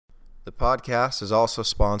The podcast is also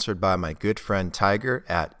sponsored by my good friend Tiger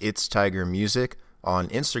at It's Tiger Music on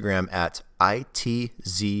Instagram at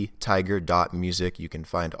itztiger.music. You can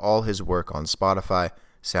find all his work on Spotify,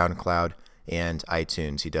 SoundCloud, and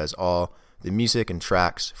iTunes. He does all the music and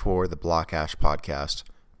tracks for the Blockhash podcast.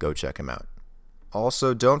 Go check him out.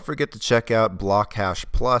 Also, don't forget to check out Blockhash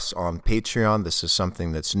Plus on Patreon. This is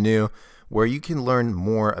something that's new, where you can learn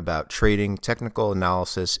more about trading, technical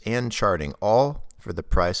analysis, and charting, all for the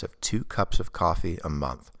price of 2 cups of coffee a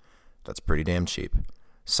month. That's pretty damn cheap.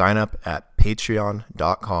 Sign up at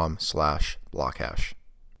patreon.com/blockhash.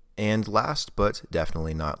 And last but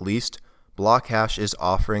definitely not least, Blockhash is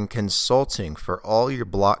offering consulting for all your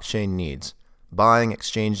blockchain needs. Buying,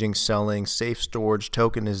 exchanging, selling, safe storage,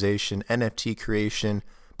 tokenization, NFT creation,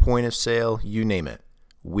 point of sale, you name it.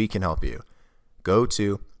 We can help you. Go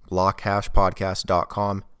to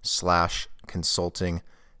blockhashpodcast.com/consulting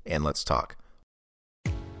and let's talk.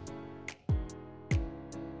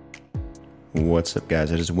 What's up,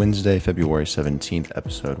 guys? It is Wednesday, February 17th,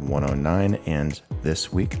 episode 109, and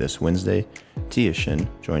this Wednesday, Tiashin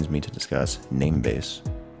joins me to discuss Namebase.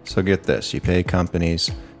 So get this, you pay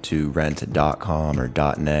companies to rent .com or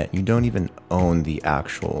 .net. You don't even own the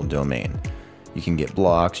actual domain. You can get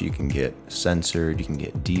blocked, you can get censored, you can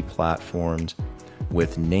get deplatformed.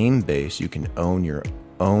 With Namebase, you can own your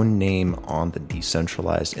own name on the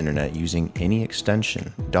decentralized internet using any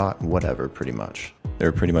extension, whatever, pretty much. There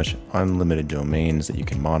are pretty much unlimited domains that you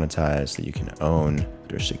can monetize, that you can own,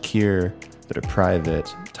 that are secure, that are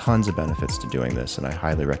private. Tons of benefits to doing this, and I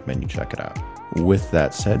highly recommend you check it out. With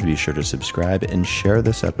that said, be sure to subscribe and share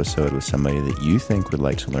this episode with somebody that you think would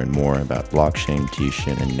like to learn more about blockchain,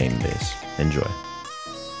 Tiashin, and Namebase. Enjoy.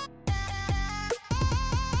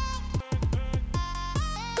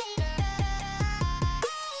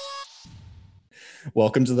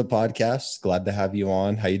 Welcome to the podcast. Glad to have you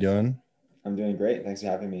on. How you doing? I'm doing great. Thanks for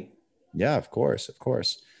having me. Yeah, of course.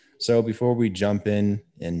 So before we jump in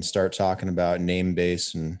and start talking about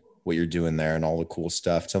Namebase and what you're doing there and all the cool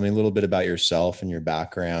stuff, tell me a little bit about yourself and your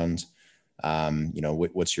background.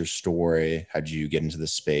 What's your story? How'd you get into the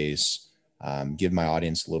space? Give my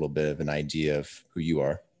audience a little bit of an idea of who you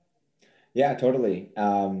are. Yeah, totally.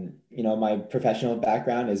 My professional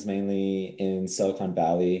background is mainly in Silicon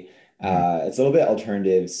Valley. It's a little bit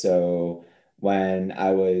alternative. So when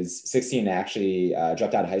I was 16, I actually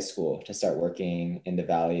dropped out of high school to start working in the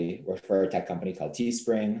Valley, worked for a tech company called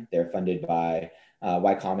Teespring. They're funded by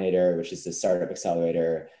Y Combinator, which is the startup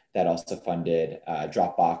accelerator that also funded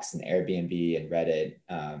Dropbox and Airbnb and Reddit,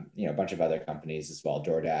 a bunch of other companies as well,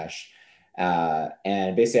 DoorDash.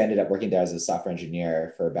 And basically I ended up working there as a software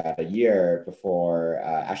engineer for about a year before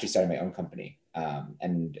actually starting my own company.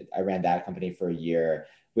 And I ran that company for a year.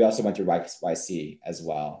 We also went through YC as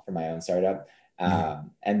well for my own startup.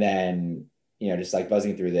 And then, just like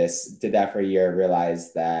buzzing through this, did that for a year,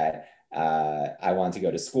 realized that I wanted to go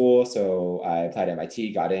to school. So I applied to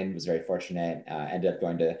MIT, got in, was very fortunate, ended up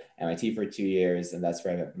going to MIT for 2 years. And that's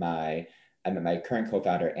where I met my current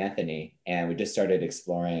co-founder, Anthony, and we just started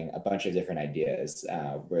exploring a bunch of different ideas.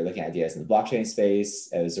 We're looking at ideas in the blockchain space.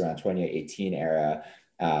 It was around 2018 era.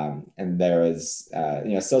 And there was,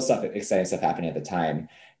 still exciting stuff happening at the time.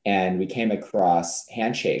 And we came across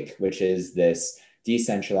Handshake, which is this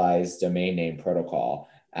decentralized domain name protocol.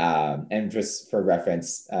 And just for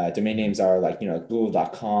reference, domain names are like,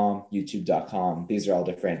 google.com, youtube.com. These are all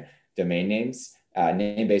different domain names.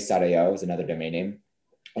 Namebase.io is another domain name.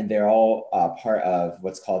 And they're all part of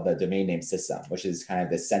what's called the domain name system, which is kind of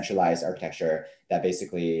this centralized architecture that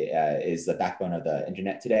basically is the backbone of the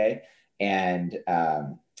internet today. And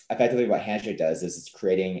effectively what Handshake does is it's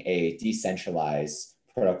creating a decentralized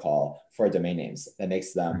protocol for domain names that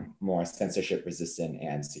makes them more censorship resistant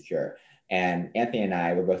and secure. And Anthony and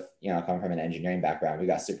I were both, coming from an engineering background. We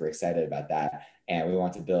got super excited about that. And we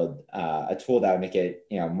want to build a tool that would make it,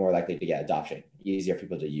 more likely to get adoption, easier for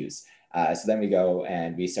people to use. So then we go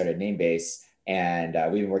and we started Namebase, and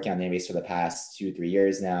we've been working on Namebase for the past 2-3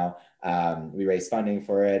 years now. We raised funding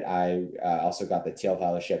for it. I also got the Thiel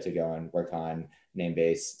Fellowship to go and work on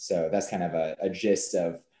Namebase. So that's kind of a gist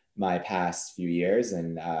of my past few years.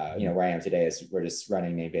 And where I am today is we're just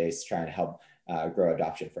running Namebase, trying to help grow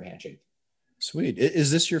adoption for Handshake. Sweet.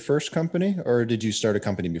 Is this your first company, or did you start a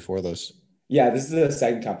company before those? Yeah, this is the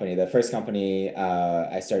second company. The first company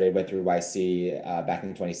I started went through YC back in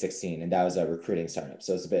 2016, and that was a recruiting startup.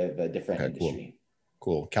 So it's a bit of a different industry.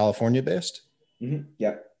 Cool. California based?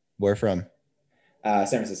 Yep. Where from? San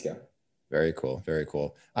Francisco. Very cool. Very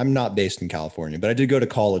cool. I'm not based in California, but I did go to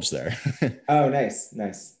college there. Oh, nice.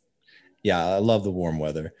 Yeah, I love the warm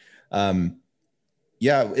weather.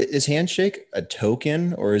 Yeah, is Handshake a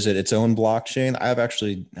token or is it its own blockchain? I've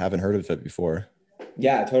actually haven't heard of it before.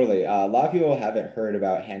 Yeah, totally. A lot of people haven't heard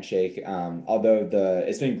about Handshake, although the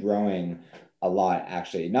it's been growing a lot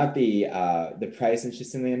actually. Not the price,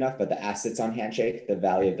 interestingly enough, but the assets on Handshake, the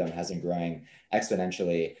value of them has been growing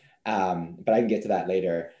exponentially. But I can get to that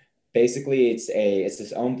later. Basically, it's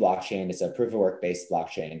its own blockchain. It's a proof of work based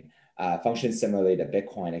blockchain. Functions similarly to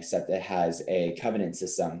Bitcoin, except it has a covenant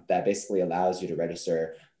system that basically allows you to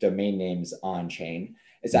register domain names on chain.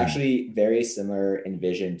 It's Mhm. actually very similar in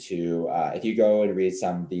vision to if you go and read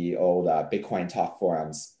some of the old Bitcoin talk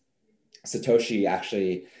forums. Satoshi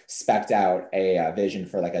actually specced out a vision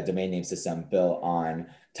for like a domain name system built on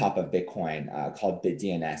top of Bitcoin called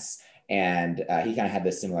BitDNS. And he kind of had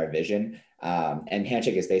this similar vision. And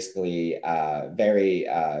Handshake is basically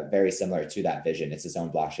very similar to that vision. It's its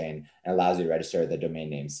own blockchain and allows you to register the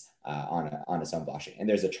domain names on its own blockchain. And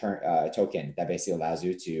there's a token that basically allows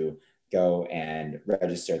you to go and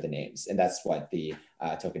register the names. And that's what the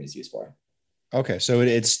token is used for. Okay, so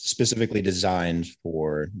it's specifically designed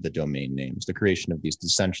for the domain names, the creation of these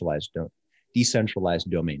decentralized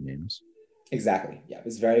domain names. Exactly. Yeah,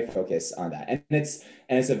 it's very focused on that. And it's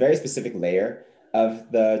a very specific layer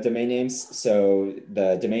of the domain names. So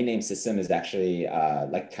the domain name system is actually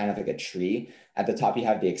like kind of like a tree. At the top you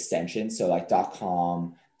have the extensions, so like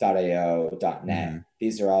 .com, .io, Mhm. .net.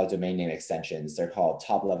 These are all domain name extensions. They're called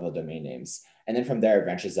top level domain names. And then from there it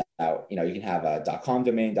branches out. You can have a .com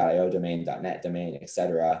domain, .io domain, .net domain,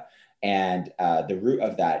 etc. And the root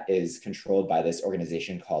of that is controlled by this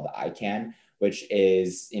organization called ICANN, which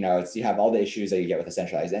is, you have all the issues that you get with a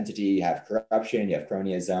centralized entity. You have corruption, you have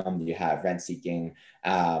cronyism, you have rent seeking,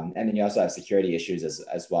 and then you also have security issues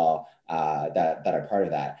as well that are part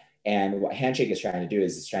of that. And what Handshake is trying to do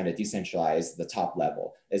is it's trying to decentralize the top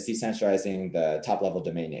level. It's decentralizing the top level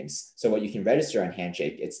domain names. So what you can register on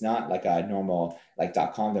Handshake, it's not like a normal like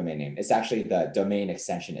 .com domain name. It's actually the domain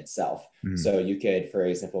extension itself. Mhm. So you could, for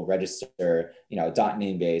example, register,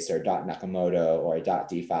 .namebase or .nakamoto or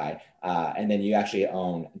 .defi, and then you actually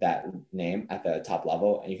own that name at the top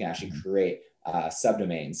level, and you can actually Mhm. create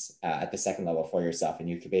subdomains at the second level for yourself, and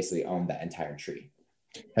you can basically own that entire tree.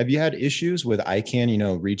 Have you had issues with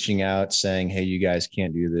ICANN, reaching out saying, hey, you guys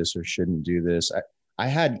can't do this or shouldn't do this? I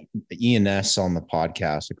had ENS on the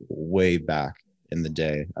podcast like way back in the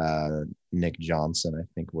day. Nick Johnson, I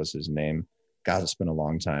think was his name. God, it's been a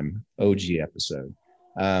long time. OG episode.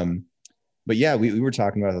 Um, but yeah, we were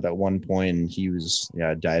talking about it at one point, and he was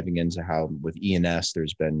diving into how with ENS,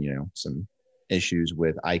 there's been, some issues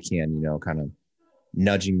with ICANN, kind of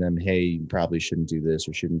nudging them, hey, you probably shouldn't do this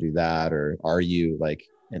or shouldn't do that, or are you like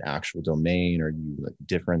an actual domain, or are you like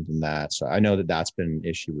different than that? So I know that that's been an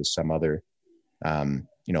issue with some other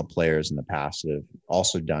players in the past that have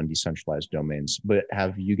also done decentralized domains. But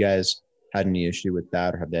have you guys had any issue with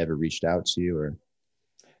that, or have they ever reached out to you? Or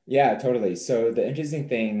Yeah, totally. So the interesting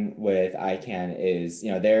thing with ICANN is,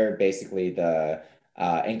 they're basically the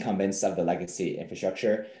incumbents of the legacy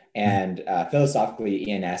infrastructure. And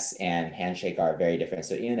philosophically, ENS and Handshake are very different.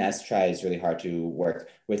 So ENS tries really hard to work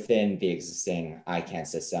within the existing ICANN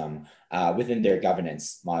system, within their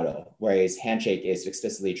governance model, whereas Handshake is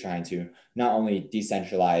explicitly trying to not only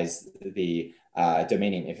decentralize the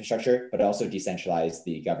domain name infrastructure, but also decentralize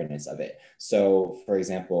the governance of it. So, for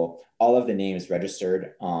example, all of the names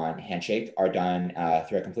registered on Handshake are done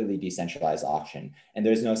through a completely decentralized auction. And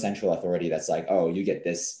there's no central authority that's like, oh, you get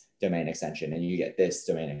this domain extension and you get this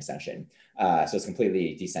domain extension. So it's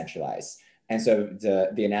completely decentralized. And so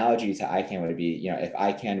the analogy to ICANN would be, if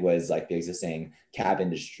ICANN was like the existing cab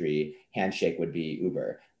industry, Handshake would be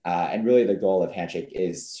Uber. And really, the goal of Handshake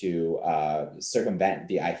is to circumvent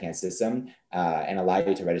the ICANN system and allow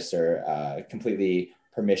you to register completely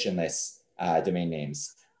permissionless domain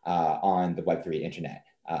names on the Web3 internet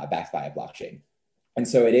backed by a blockchain. And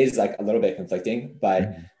so it is like a little bit conflicting, but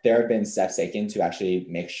Mhm. there have been steps taken to actually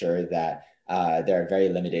make sure that there are very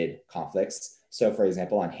limited conflicts. So, for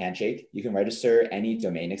example, on Handshake, you can register any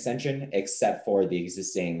domain extension except for the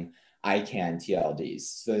existing ICANN TLDs.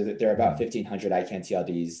 So there are about Mhm. 1,500 ICANN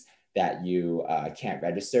TLDs that you can't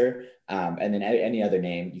register. And then any other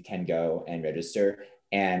name you can go and register.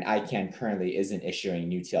 And ICANN currently isn't issuing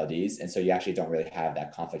new TLDs. And so you actually don't really have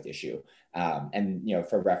that conflict issue. And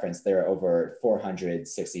for reference, there are over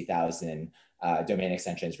 460,000 domain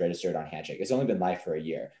extensions registered on Handshake. It's only been live for a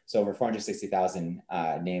year. So over 460,000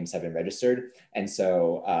 names have been registered. And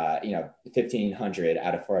so, 1,500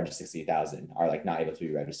 out of 460,000 are like not able to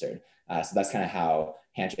be registered. So that's kind of how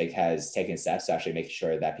Handshake has taken steps to actually make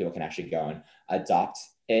sure that people can actually go and adopt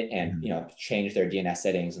it and change their DNS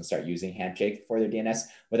settings and start using Handshake for their DNS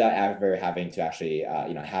without ever having to actually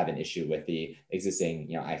have an issue with the existing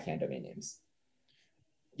ICANN domain names.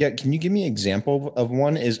 Yeah, can you give me an example of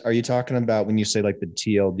one? Are you talking about when you say like the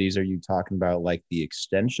TLDs, are you talking about like the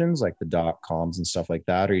extensions, like the .coms and stuff like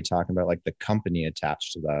that? Or are you talking about like the company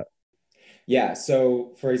attached to that? Yeah.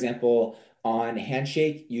 So for example, on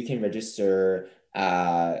Handshake, you can register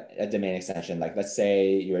a domain extension. Like let's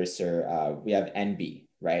say you register, we have NB,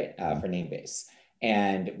 right, for Namebase.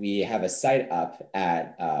 And we have a site up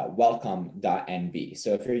at welcome.nb.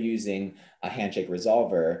 So if you're using a Handshake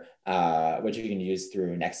resolver, which you can use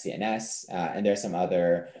through NextDNS, and there's some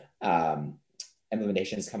other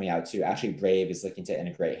implementations coming out too. Actually, Brave is looking to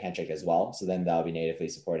integrate Handshake as well. So then that'll be natively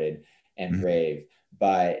supported in Brave.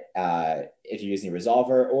 But if you're using a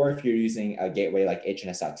resolver or if you're using a gateway like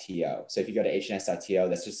hns.to, so if you go to hns.to,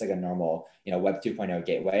 that's just like a normal Web 2.0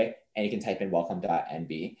 gateway, and you can type in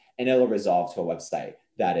welcome.nb, and it'll resolve to a website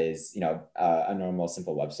that is a normal,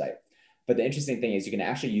 simple website. But the interesting thing is you can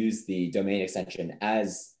actually use the domain extension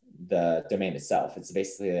as the domain itself. It's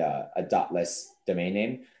basically a dotless domain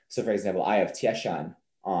name. So for example, I have Tieshan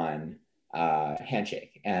on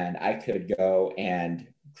Handshake, and I could go and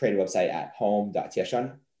create a website at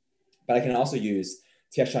home.tieshan, but I can also use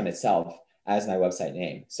Tieshan itself as my website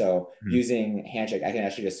name. So using Handshake, I can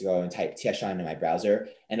actually just go and type Tieshan in my browser,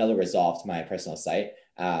 and it'll resolve to my personal site.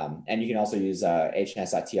 And you can also use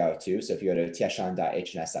hns.to too. So if you go to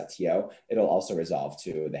tieshan.hns.to, it'll also resolve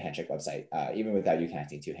to the Handshake website, even without you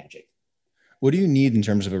connecting to Handshake. What do you need in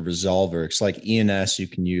terms of a resolver? It's like ENS, you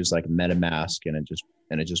can use like MetaMask, and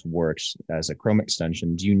it just works as a Chrome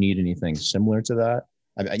extension. Do you need anything similar to that?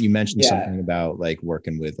 You mentioned something about like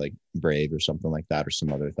working with like Brave or something like that, or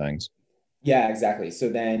some other things. Yeah, exactly. So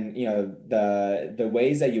then, the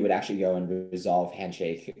ways that you would actually go and resolve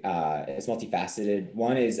Handshake is multifaceted.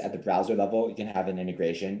 One is at the browser level, you can have an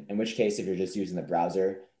integration, in which case, if you're just using the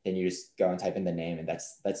browser, then you just go and type in the name and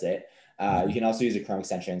that's it. You can also use a Chrome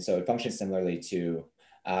extension. So it functions similarly to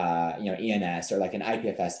ENS or like an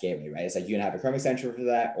IPFS gateway, right? It's like you can have a Chrome extension for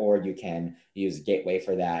that, or you can use a gateway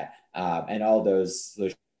for that. And all those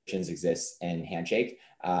solutions exist in Handshake.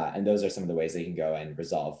 And those are some of the ways that you can go and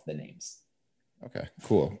resolve the names. Okay,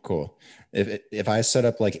 cool. If I set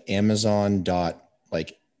up like Amazon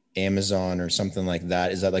or something like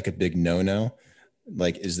that, is that like a big no-no?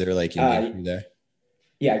 Like, is there like an issue there?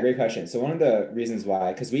 Yeah, great question. So one of the reasons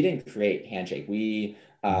why, because we didn't create Handshake, we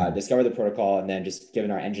discovered the protocol, and then just given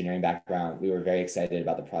our engineering background, we were very excited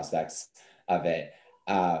about the prospects of it.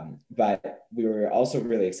 But we were also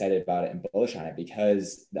really excited about it and bullish on it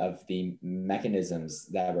because of the mechanisms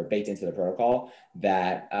that were baked into the protocol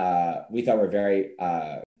that we thought were very,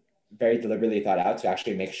 very deliberately thought out to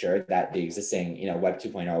actually make sure that the existing, Web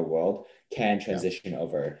 2.0 world can transition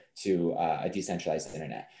over to a decentralized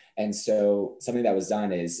internet. And so something that was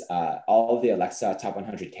done is all of the Alexa top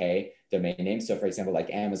 100K domain names. So for example, like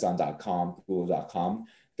Amazon.com, Google.com,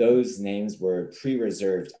 those names were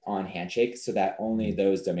pre-reserved on Handshake so that only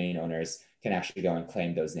those domain owners can actually go and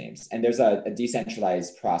claim those names. And there's a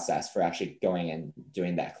decentralized process for actually going and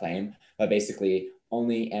doing that claim. But basically,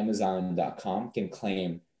 only Amazon.com can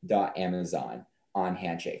claim .amazon on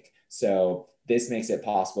Handshake. So this makes it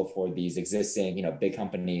possible for these existing, big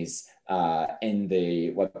companies in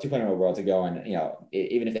the Web 2.0 world to go and,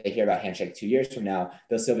 even if they hear about Handshake 2 years from now,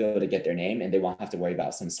 they'll still be able to get their name and they won't have to worry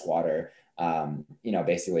about some squatter,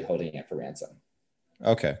 basically holding it for ransom.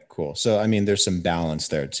 Okay, cool. So, I mean, there's some balance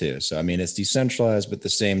there too. So, I mean, it's decentralized, but at the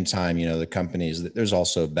same time, the companies, there's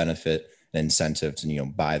also a benefit and incentive to,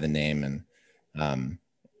 buy the name and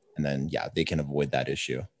then, they can avoid that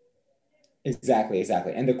issue. Exactly.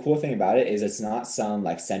 And the cool thing about it is it's not some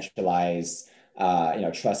like centralized,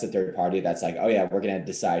 trusted third party that's like, oh yeah, we're going to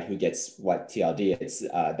decide who gets what TLD. It's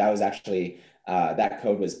that was actually that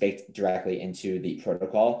code was baked directly into the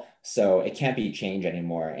protocol, so it can't be changed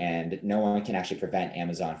anymore, and no one can actually prevent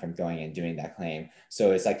Amazon from going and doing that claim.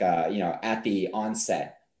 So it's like at the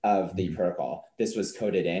onset of the protocol, this was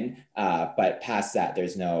coded in, but past that,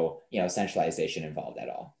 there's no centralization involved at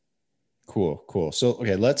all. Cool. So,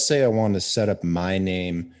 okay, let's say I want to set up my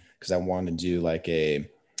name because I want to do like a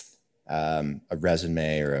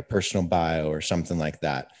resume or a personal bio or something like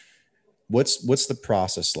that. What's the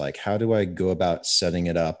process like? How do I go about setting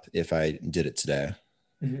it up if I did it today?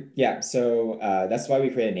 Mhm. Yeah, so that's why we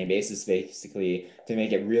created Namebase is basically to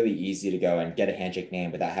make it really easy to go and get a Handshake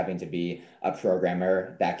name without having to be a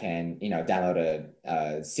programmer that can, download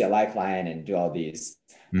a CLI client and do all these,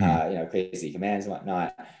 Hmm. crazy commands and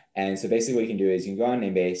whatnot. And so basically what you can do is you can go on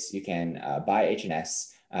Namebase, you can buy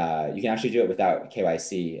HNS. You can actually do it without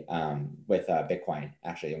KYC with Bitcoin,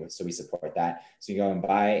 actually. So we support that. So you go and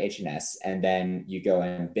buy HNS, and then you go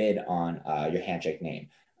and bid on your Handshake name.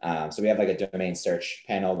 So we have like a domain search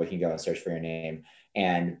panel where you can go and search for your name.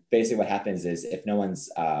 And basically, what happens is if no one's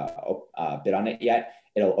bid on it yet,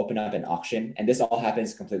 it'll open up an auction. And this all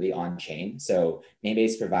happens completely on chain. So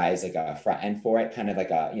Namebase provides like a front end for it, kind of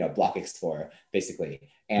like a block explorer, basically.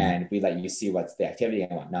 And we let you see what's the activity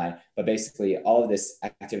and whatnot. But basically, all of this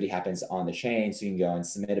activity happens on the chain. So you can go and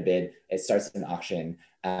submit a bid. It starts an auction.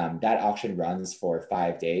 That auction runs for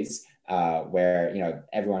 5 days, where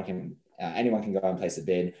everyone can anyone can go and place a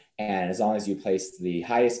bid. And as long as you place the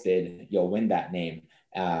highest bid, you'll win that name.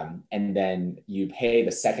 And then you pay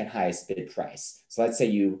the second highest bid price. So let's say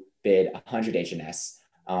you bid 100 HNS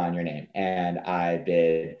on your name and I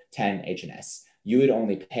bid 10 HNS. You would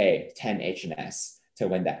only pay 10 HNS to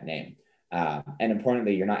win that name. And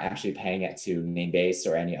importantly, you're not actually paying it to Namebase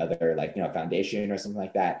or any other foundation or something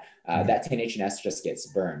like that. That 10 HNS just gets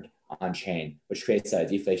burned on chain, which creates a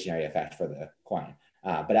deflationary effect for the coin.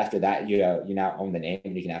 But after that, you now own the name,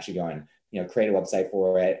 and you can actually go and create a website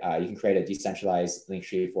for it. You can create a decentralized link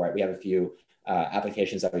tree for it. We have a few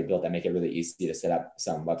applications that we built that make it really easy to set up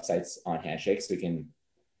some websites on Handshake. So we can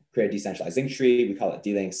create a decentralized link tree. We call it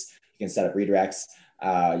D-Links. You can set up redirects.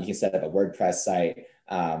 You can set up a WordPress site,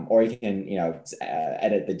 or you can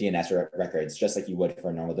edit the DNS records just like you would for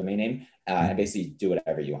a normal domain name, and basically do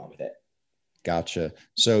whatever you want with it. Gotcha.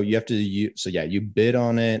 So you have to, so yeah, you bid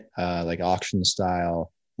on it, like auction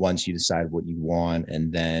style once you decide what you want.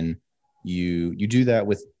 And then you do that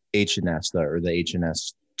with HNS, or the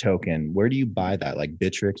HNS token. Where do you buy that? Like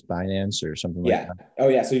Bittrex, Binance, or something like Yeah. that? Oh,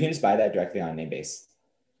 yeah. So you can just buy that directly on Namebase.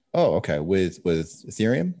 Oh, okay. With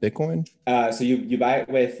Ethereum, Bitcoin? So you buy it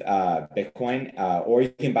with Bitcoin, or you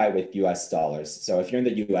can buy it with US dollars. So if you're in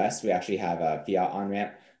the US, we actually have a fiat on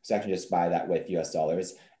ramp. So I can just buy that with US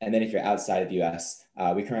dollars. And then if you're outside of the US,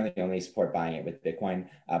 we currently only support buying it with Bitcoin,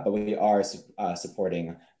 but we are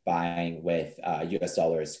supporting buying with US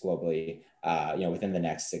dollars globally, within the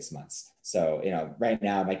next 6 months. So, right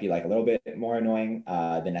now it might be like a little bit more annoying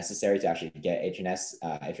than necessary to actually get HNS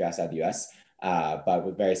if you're outside the US.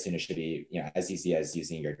 But very soon it should be as easy as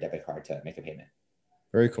using your debit card to make a payment.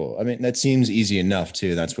 Very cool. I mean, that seems easy enough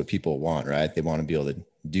too. That's what people want, right? They want to be able to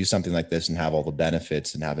do something like this and have all the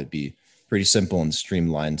benefits and have it be pretty simple and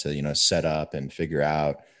streamlined to, set up and figure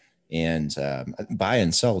out and buy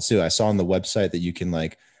and sell too. I saw on the website that you can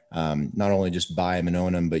like not only just buy them and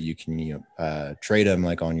own them, but you can trade them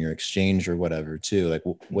like on your exchange or whatever too. Like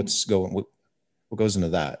what goes into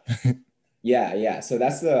that? Yeah. So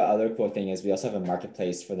that's the other cool thing is we also have a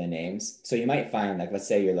marketplace for the names. So you might find like let's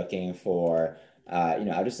say you're looking for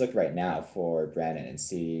I'll just look right now for Brandon and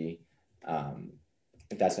see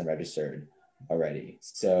if that's been registered already.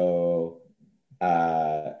 So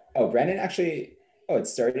oh, Brandon actually, oh,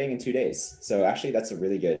 it's starting in 2 days. So actually that's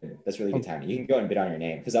really good timing. You can go and bid on your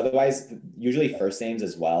name because otherwise usually first names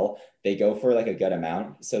as well, they go for like a good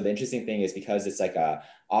amount. So the interesting thing is because it's like a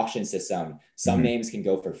auction system, some Mhm. names can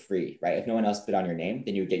go for free, right? If no one else bid on your name,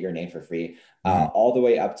 then you get your name for free. Mhm. All the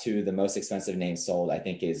way up to the most expensive name sold, I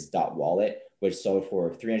think, is Dot Wallet, which sold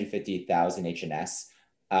for 350,000 HNS,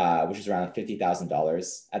 which is around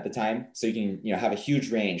 $50,000 at the time. So you can have a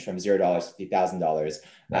huge range from $0 to $50,000.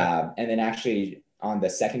 Right. And then actually on the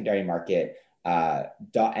secondary market,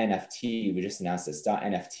 NFT, we just announced this.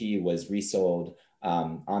 NFT was resold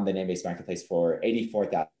on the Namebase marketplace for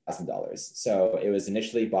 $84,000. So it was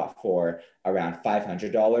initially bought for around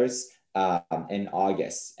 $500 in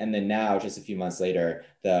August, and then now, just a few months later,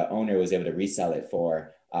 the owner was able to resell it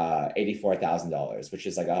for $84,000, which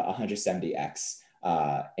is like a 170x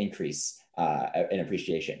increase in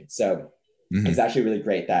appreciation. So it's Mhm. actually really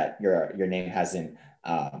great that your name hasn't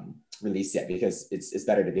released yet because it's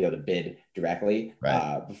better to be able to bid directly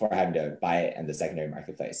Right. before having to buy it in the secondary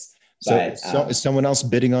marketplace. So, But is someone else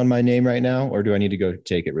bidding on my name right now, or do I need to go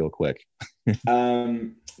take it real quick?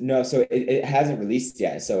 no, so it hasn't released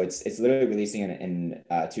yet. So it's literally releasing in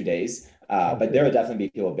 2 days. Oh, But there cool. will definitely be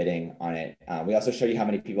people bidding on it. We also show you how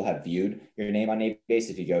many people have viewed your name on Namebase.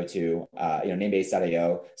 If you go to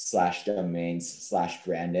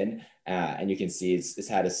namebase.io/domains/Brandon, and you can see it's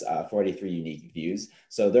had 43 unique views.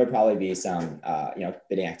 So there'll probably be some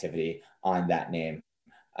bidding activity on that name.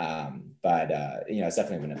 But it's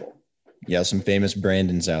definitely winnable. Yeah, some famous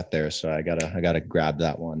Brandons out there, so I gotta grab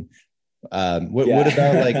that one. What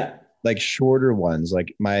about Yeah. like shorter ones?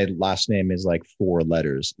 Like my last name is like 4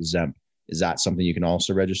 letters, Zemp. Is that something you can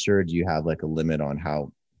also register? Or do you have like a limit on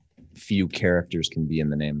how few characters can be in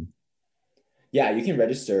the name? Yeah, you can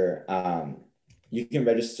register. You can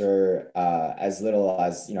register as little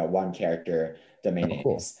as one character domain Oh,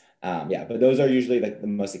 cool. names. Yeah, but those are usually like the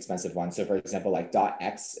most expensive ones. So, for example, like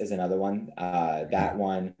 .x is another one. That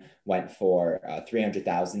one went for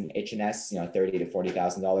 300,000 HNS, $30 to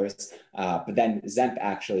 $40,000. But then Zemp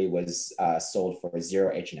actually was sold for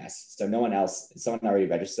 0 HNS. So no one else, someone already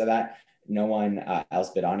registered that. No one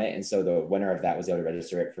else bid on it, and so the winner of that was able to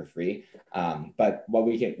register it for free. But what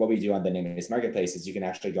we do on the name-based marketplace is you can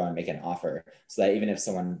actually go and make an offer, so that even if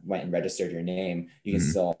someone went and registered your name, you can Mhm.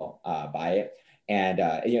 still buy it. And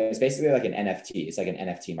it's basically like an NFT. It's like an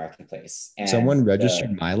NFT marketplace. And Someone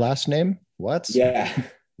registered the my last name? What? Yeah,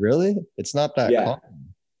 Really? It's not that yeah,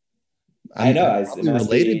 common. I know. I'm It probably must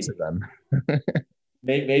related to be them.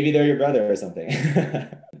 maybe they're your brother or something.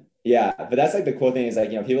 Yeah, but that's like the cool thing is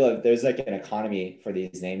like, there's like an economy for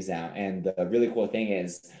these names now. And the really cool thing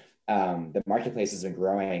is the marketplace has been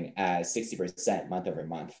growing at 60% month over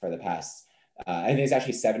month for the past, I think it's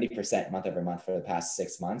actually 70% month over month for the past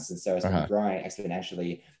 6 months. And so it's been Uh-huh. growing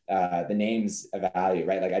exponentially. The names of value,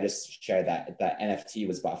 right? Like I just shared that NFT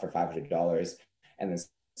was bought for $500 and then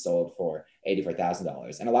sold for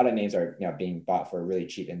 $84,000. And a lot of names are, being bought for really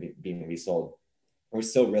cheap and being resold. We're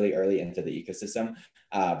still really early into the ecosystem,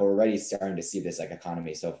 but we're already starting to see this like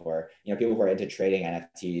economy. So for people who are into trading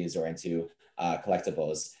NFTs or into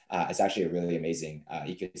collectibles, it's actually a really amazing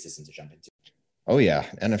ecosystem to jump into. Oh yeah,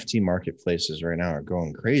 NFT marketplaces right now are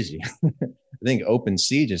going crazy. I think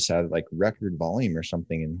OpenSea just had like record volume or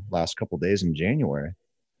something in last couple days in January.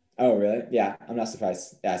 Oh, really? Yeah, I'm not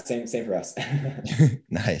surprised. Yeah, same for us.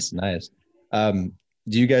 Nice, nice. Um,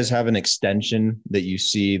 do you guys have an extension that you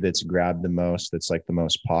see that's grabbed the most, that's like the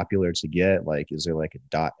most popular to get? Like, is there like a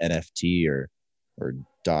dot NFT or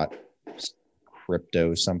dot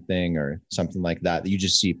crypto something or something like that that you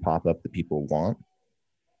just see pop up that people want?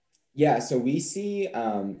 Yeah, so we see,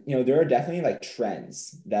 there are definitely like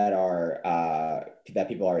trends that are that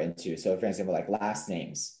people are into. So, for example, like last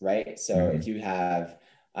names, right? So, if Mhm. you have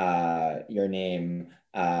your name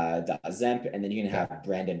 .zemp, and then you can Yeah. have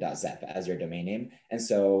Brandon.zemp as your domain name. And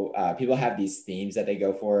so, people have these themes that they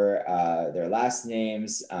go for their last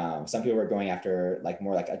names. Some people are going after like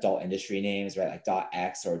more like adult industry names, right? Like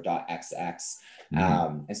 .x or .xx.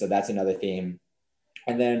 Mhm. And so that's another theme.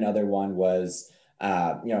 And then another one was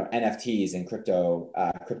NFTs and crypto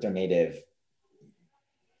native,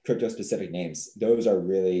 crypto specific names. Those are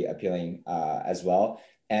really appealing as well.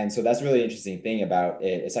 And so that's a really interesting thing about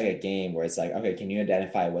it. It's like a game where it's like, okay, can you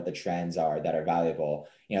identify what the trends are that are valuable?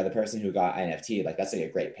 The person who got NFT, like that's like a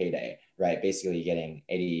great payday, right? Basically getting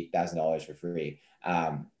 $80,000 for free.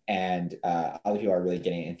 And other people are really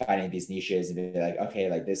getting and finding these niches and be like, okay,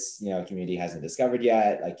 like this, community hasn't discovered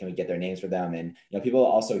yet. Like, can we get their names for them? And people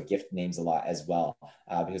also gift names a lot as well,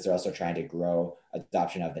 because they're also trying to grow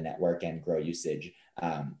adoption of the network and grow usage.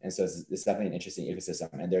 And so it's definitely an interesting ecosystem,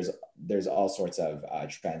 and there's all sorts of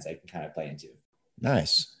trends I can kind of play into.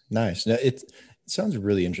 Nice, nice. Now, it sounds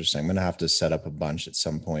really interesting. I'm gonna have to set up a bunch at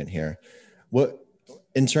some point here. What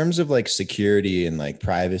in terms of like security and like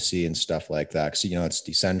privacy and stuff like that? Because it's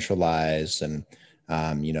decentralized and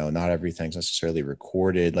not everything's necessarily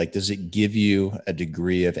recorded. Like, does it give you a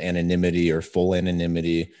degree of anonymity or full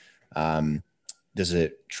anonymity? Um, does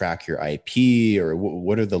it track your IP or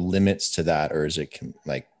what are the limits to that? Or is it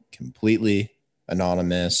like completely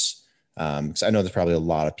anonymous? Because I know there's probably a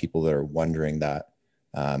lot of people that are wondering that,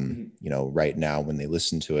 Mhm. right now when they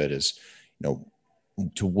listen to it is, you know,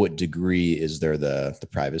 to what degree is there the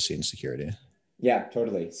privacy and security? Yeah,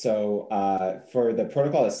 totally. So for the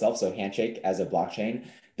protocol itself, so Handshake as a blockchain,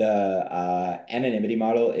 the anonymity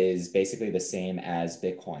model is basically the same as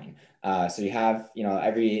Bitcoin. So you have,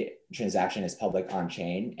 every transaction is public on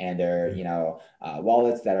chain, and there are,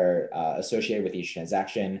 wallets that are associated with each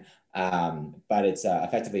transaction, but it's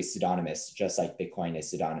effectively pseudonymous, just like Bitcoin is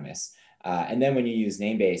pseudonymous. And then when you use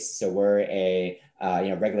Namebase, so we're a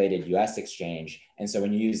regulated U.S. exchange, and so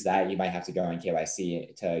when you use that, you might have to go in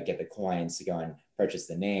KYC to get the coins to go and purchase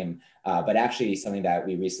the name. But actually, something that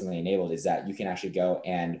we recently enabled is that you can actually go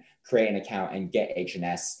and create an account and get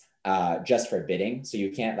HNS just for bidding. So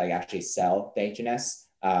you can't like actually sell the HNS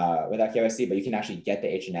without KYC, but you can actually get the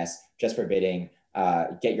HNS just for bidding,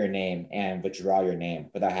 get your name and withdraw your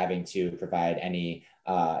name without having to provide any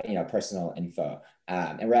personal info.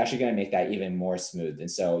 And we're actually going to make that even more smooth. And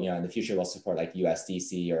so, in the future, we'll support like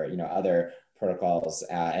USDC or, other protocols,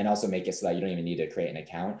 and also make it so that you don't even need to create an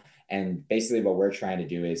account. And basically what we're trying to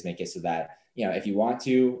do is make it so that, if you want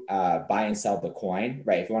to buy and sell the coin,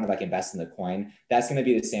 right? If you want to like invest in the coin, that's going to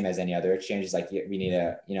be the same as any other exchanges. Like we need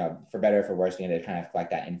to, for better or for worse, we need to kind of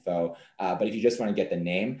collect that info. But if you just want to get the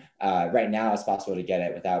name, right now it's possible to get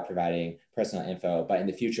it without providing personal info. But in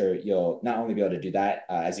the future, you'll not only be able to do that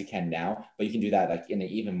as you can now, but you can do that like in an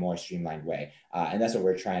even more streamlined way. And that's what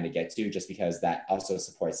we're trying to get to, just because that also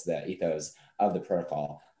supports the ethos of the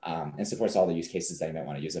protocol, and supports all the use cases that you might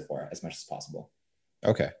want to use it for as much as possible.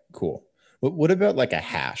 Okay, cool. What about like a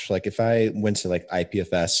hash? Like if I went to like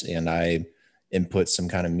IPFS and I input some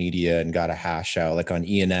kind of media and got a hash out, like on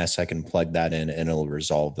ENS, I can plug that in and it'll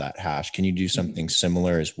resolve that hash. Can you do something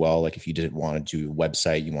similar as well? Like if you didn't want to do a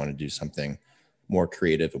website, you want to do something more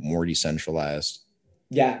creative and more decentralized?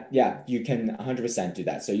 Yeah, you can 100% do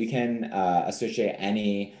that. So you can associate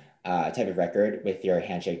any type of record with your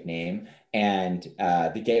Handshake name, and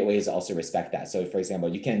the gateways also respect that. So, for example,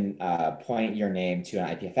 you can point your name to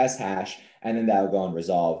an IPFS hash, and then that'll go and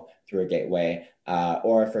resolve through a gateway.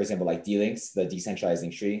 Or, for example, like D-Links, the decentralized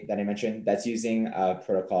link tree that I mentioned, that's using a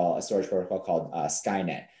storage protocol called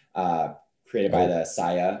Skynet, created by the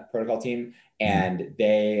Saya protocol team, and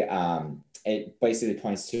they it basically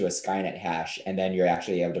points to a Skynet hash, and then you're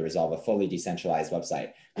actually able to resolve a fully decentralized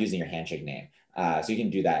website using your Handshake name. So you can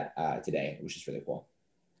do that today, which is really cool.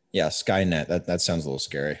 Yeah, Skynet. That sounds a little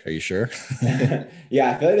scary. Are you sure?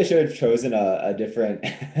 Yeah, I feel like they should have chosen a different I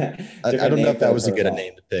different don't know name if for that the was a good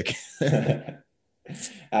name protocol. to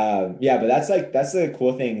pick. Yeah, but that's the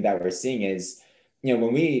cool thing that we're seeing is,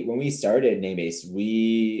 when we started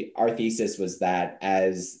Namebase, our thesis was that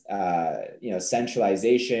as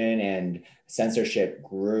centralization and censorship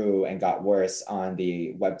grew and got worse on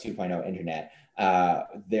the Web 2.0 internet,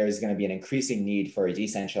 there's going to be an increasing need for a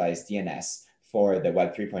decentralized DNS for the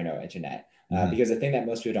Web 3.0 internet. Because the thing that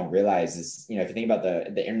most people don't realize is, if you think about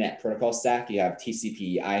the internet protocol stack, you have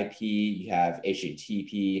TCP, IP, you have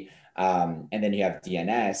HTTP, and then you have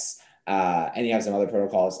DNS, and you have some other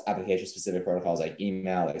protocols, application-specific protocols like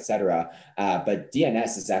email, etc. But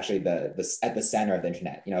DNS is actually at the center of the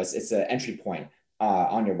internet. It's an entry point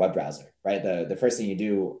on your web browser, right? The first thing you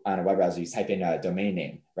do on a web browser, you type in a domain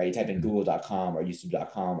name, right? You type in google.com or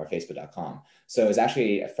youtube.com or facebook.com. So it's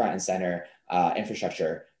actually a front and center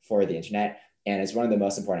infrastructure for the internet. And it's one of the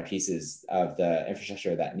most important pieces of the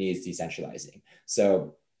infrastructure that needs decentralizing.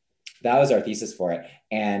 So that was our thesis for it.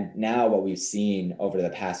 And now what we've seen over the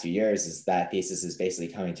past few years is that thesis is basically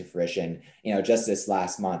coming to fruition. Just this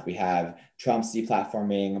last month, we have Trump's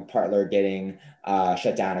deplatforming, Parler getting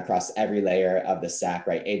shut down across every layer of the stack,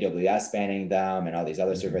 right? AWS banning them and all these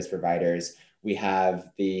other service providers. We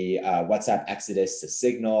have the WhatsApp exodus to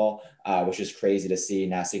Signal, which is crazy to see.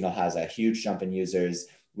 Now Signal has a huge jump in users.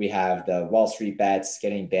 We have the Wall Street bets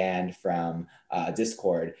getting banned from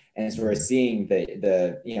Discord, and so we're seeing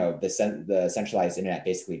the centralized internet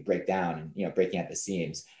basically break down and breaking at the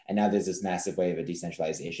seams. And now there's this massive wave of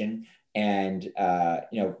decentralization. And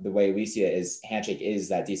the way we see it is Handshake is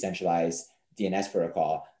that decentralized DNS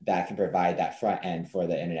protocol that can provide that front end for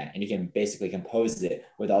the internet, and you can basically compose it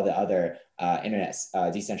with all the other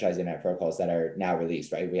decentralized internet protocols that are now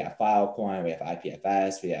released. Right? We have Filecoin, we have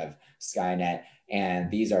IPFS, we have Skynet.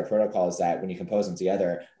 And these are protocols that, when you compose them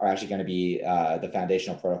together, are actually going to be the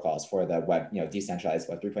foundational protocols for the web, decentralized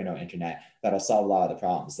Web 3.0 internet that'll solve a lot of the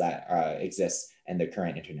problems that exist in the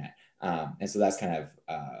current internet. And so that's kind of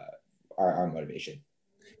our motivation.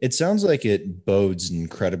 It sounds like it bodes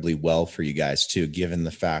incredibly well for you guys too, given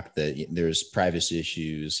the fact that there's privacy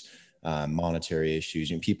issues, monetary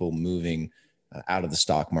issues, and people moving out of the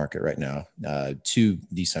stock market right now to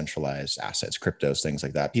decentralized assets, cryptos, things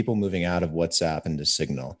like that. People moving out of WhatsApp into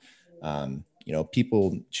Signal.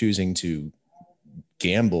 People choosing to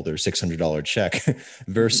gamble their $600 check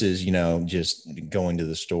versus, just going to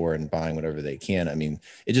the store and buying whatever they can. I mean,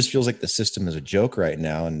 it just feels like the system is a joke right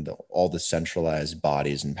now, and all the centralized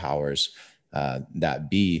bodies and powers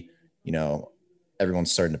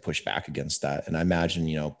everyone's starting to push back against that. And I imagine,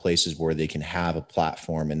 places where they can have a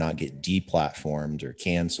platform and not get deplatformed or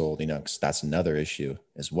canceled, because that's another issue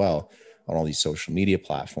as well on all these social media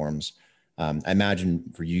platforms. I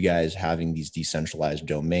imagine for you guys, having these decentralized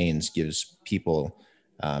domains gives people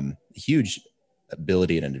huge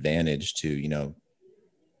ability and advantage to,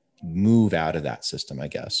 move out of that system, I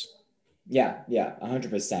guess. Yeah,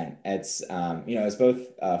 100%. It's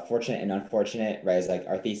both fortunate and unfortunate, right? It's like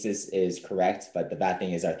our thesis is correct, but the bad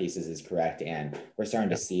thing is our thesis is correct, and we're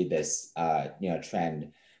starting to see this,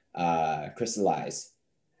 trend crystallize.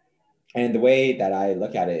 And the way that I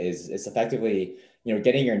look at it is, it's effectively,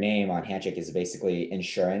 getting your name on Handshake is basically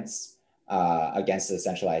insurance against the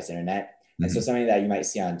centralized internet. And so Mhm. something that you might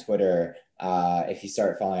see on Twitter, if you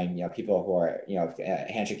start following, people who are,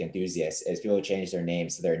 handshake enthusiasts, is people change their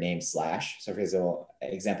names to their name slash. So for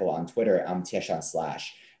example, on Twitter, I'm Tieshan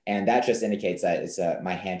slash. And that just indicates that it's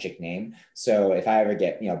my handshake name. So if I ever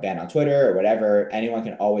get, banned on Twitter or whatever, anyone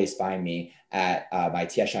can always find me at my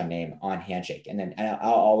Tieshan name on Handshake. And then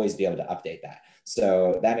I'll always be able to update that.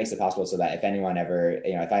 So that makes it possible so that if anyone ever,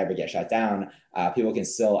 if I ever get shut down, people can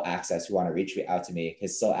still access, who want to reach out to me, can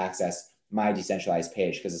still access my decentralized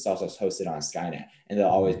page because it's also hosted on Skynet, and they'll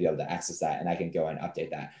always be able to access that, and I can go and update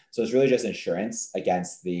that. So it's really just insurance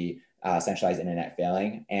against the centralized internet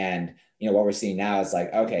failing. And what we're seeing now is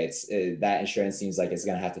like, okay, that insurance seems like it's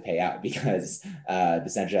going to have to pay out because the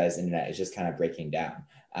centralized internet is just kind of breaking down.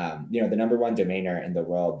 The number one domainer in the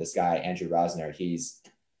world, this guy Andrew Rosner, he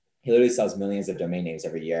literally sells millions of domain names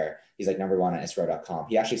every year. He's like number one on Escrow.com.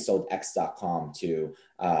 He actually sold X.com to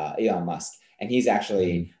Elon Musk. And he's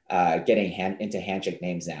actually getting into handshake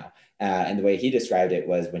names now. And the way he described it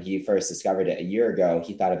was when he first discovered it a year ago,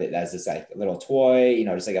 he thought of it as this like little toy,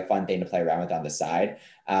 just like a fun thing to play around with on the side.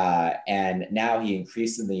 And now he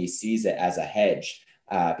increasingly sees it as a hedge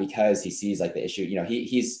because he sees like the issue.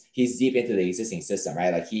 He's deep into the existing system,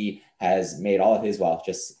 right? Like he has made all of his wealth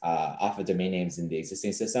just off of domain names in the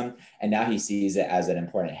existing system, and now he sees it as an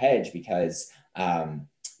important hedge because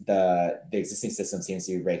the existing system seems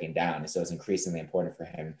to be breaking down. And so it's increasingly important for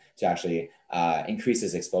him to actually increase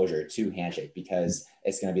his exposure to Handshake because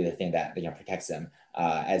it's going to be the thing that protects him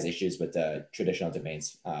as issues with the traditional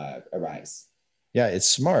domains arise. Yeah, it's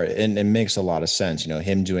smart and it makes a lot of sense.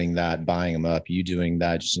 Him doing that, buying him up, you doing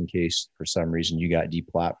that just in case for some reason you got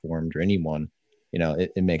deplatformed or anyone,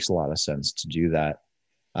 it makes a lot of sense to do that.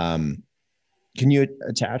 Can you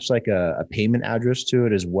attach like a payment address to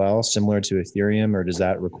it as well, similar to Ethereum, or does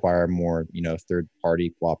that require more,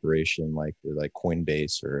 third-party cooperation like with like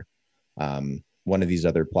Coinbase or one of these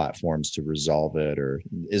other platforms to resolve it? Or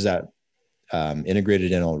is that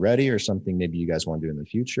integrated in already, or something maybe you guys want to do in the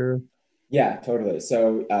future? Yeah, totally.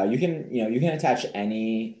 So you can attach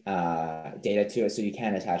any data to it. So you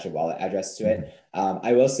can attach a wallet address to it.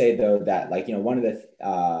 I will say though that one of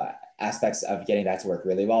the aspects of getting that to work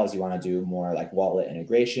really well is you want to do more like wallet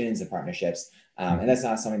integrations and partnerships. And that's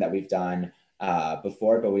not something that we've done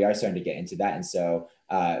before, but we are starting to get into that. And so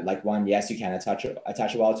yes, you can attach a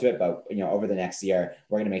wallet to it, but over the next year,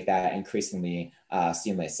 we're going to make that increasingly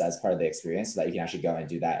seamless as part of the experience so that you can actually go and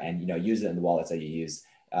do that and use it in the wallets that you use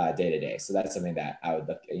day to day. So that's something that I would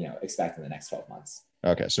expect in the next 12 months.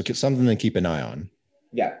 Okay. So something to keep an eye on.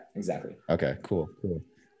 Yeah, exactly. Okay, cool.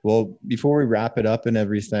 Well, before we wrap it up and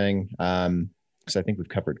everything, because I think we've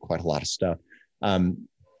covered quite a lot of stuff,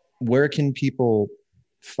 where can people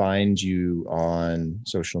find you on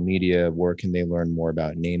social media? Where can they learn more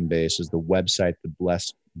about Namebase? Is the website the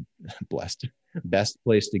best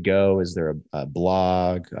place to go? Is there a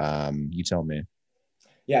blog? You tell me.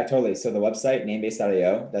 Yeah, totally. So the website,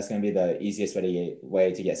 namebase.io, that's going to be the easiest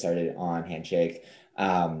way to get started on Handshake.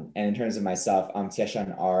 And in terms of myself, I'm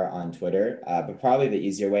Tieshan R on Twitter, but probably the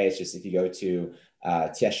easier way is just if you go to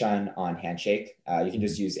Tieshan on Handshake, you can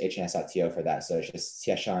just use hns.to for that. So it's just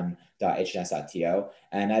tieshan.hns.to,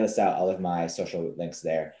 and I list out all of my social links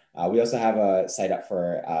there. We also have a site up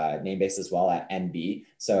for Namebase as well at NB.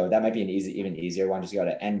 So that might be an even easier one. Just go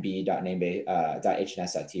to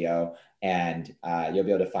nb.namebase.hns.to, and you'll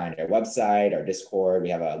be able to find our website, our Discord. We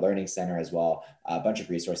have a learning center as well, a bunch of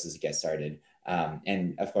resources to get started.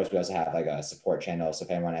 And of course, we also have like a support channel. So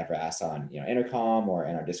if anyone ever asks on Intercom or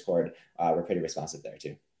in our Discord, we're pretty responsive there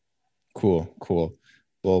too. Cool.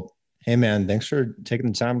 Well, hey man, thanks for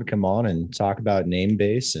taking the time to come on and talk about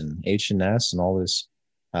Namebase and HNS and all this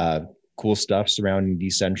cool stuff surrounding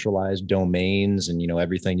decentralized domains and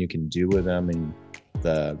everything you can do with them and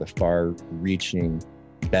the far-reaching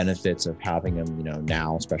benefits of having them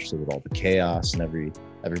now, especially with all the chaos and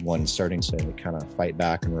everyone starting to kind of fight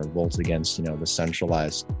back and revolt against the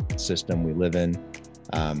centralized system we live in.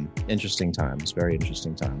 Interesting times, very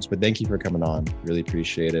interesting times. But thank you for coming on. Really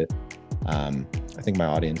appreciate it. I think my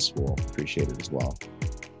audience will appreciate it as well.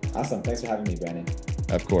 Awesome. Thanks for having me, Brandon.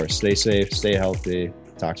 Of course. Stay safe, stay healthy.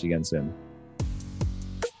 Talk to you again soon.